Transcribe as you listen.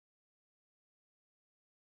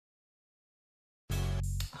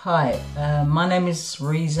Hi, my name is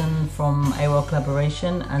Reason from AWOL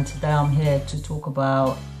Collaboration, and today I'm here to talk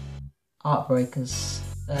about ArtBreakers.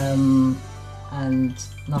 And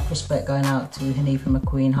enough respect going out to Hanifa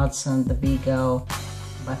McQueen Hudson, the B-girl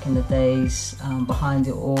back in the days, behind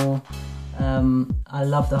it all. I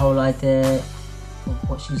love the whole idea of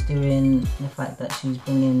what she's doing, and the fact that she's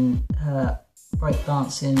bringing her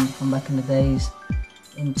breakdancing from back in the days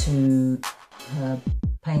into her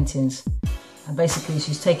paintings. And basically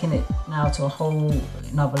she's taking it now to a whole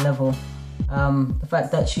another level. The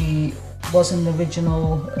fact that she wasn't the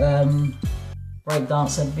original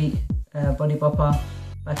breakdancer, body bopper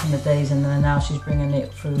back in the days, and then now she's bringing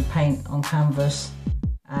it through paint on canvas.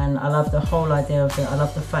 And I love the whole idea of it. I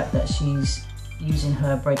love the fact that she's using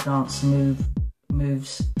her breakdance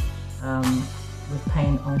moves with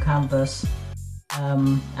paint on canvas,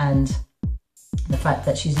 and the fact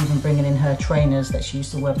that she's even bringing in her trainers that she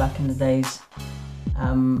used to wear back in the days,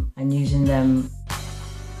 and using them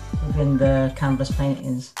within the canvas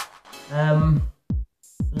paintings.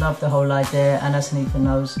 Love the whole idea, and as Hanifa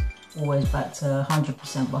knows, always back to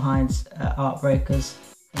 100% behind ArtBreakers.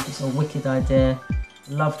 I think it's a wicked idea.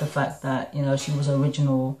 Love the fact that, you know, she was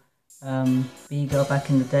original B-girl back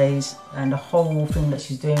in the days, and the whole thing that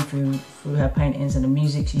she's doing through her paintings and the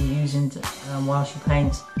music she's using while she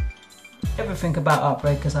paints. Everything about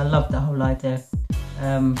ArtBreakers, I love the whole idea.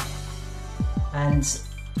 And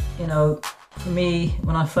you know, for me,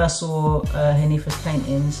 when I first saw Hanifa's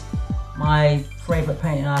paintings, my favourite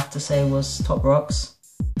painting, I have to say, was Top Rocks.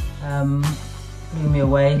 Blew me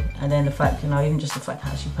away. And then the fact, you know, even just the fact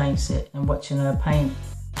how she paints it and watching her paint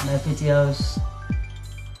and her videos,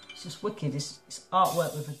 it's just wicked. It's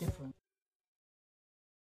artwork with a difference.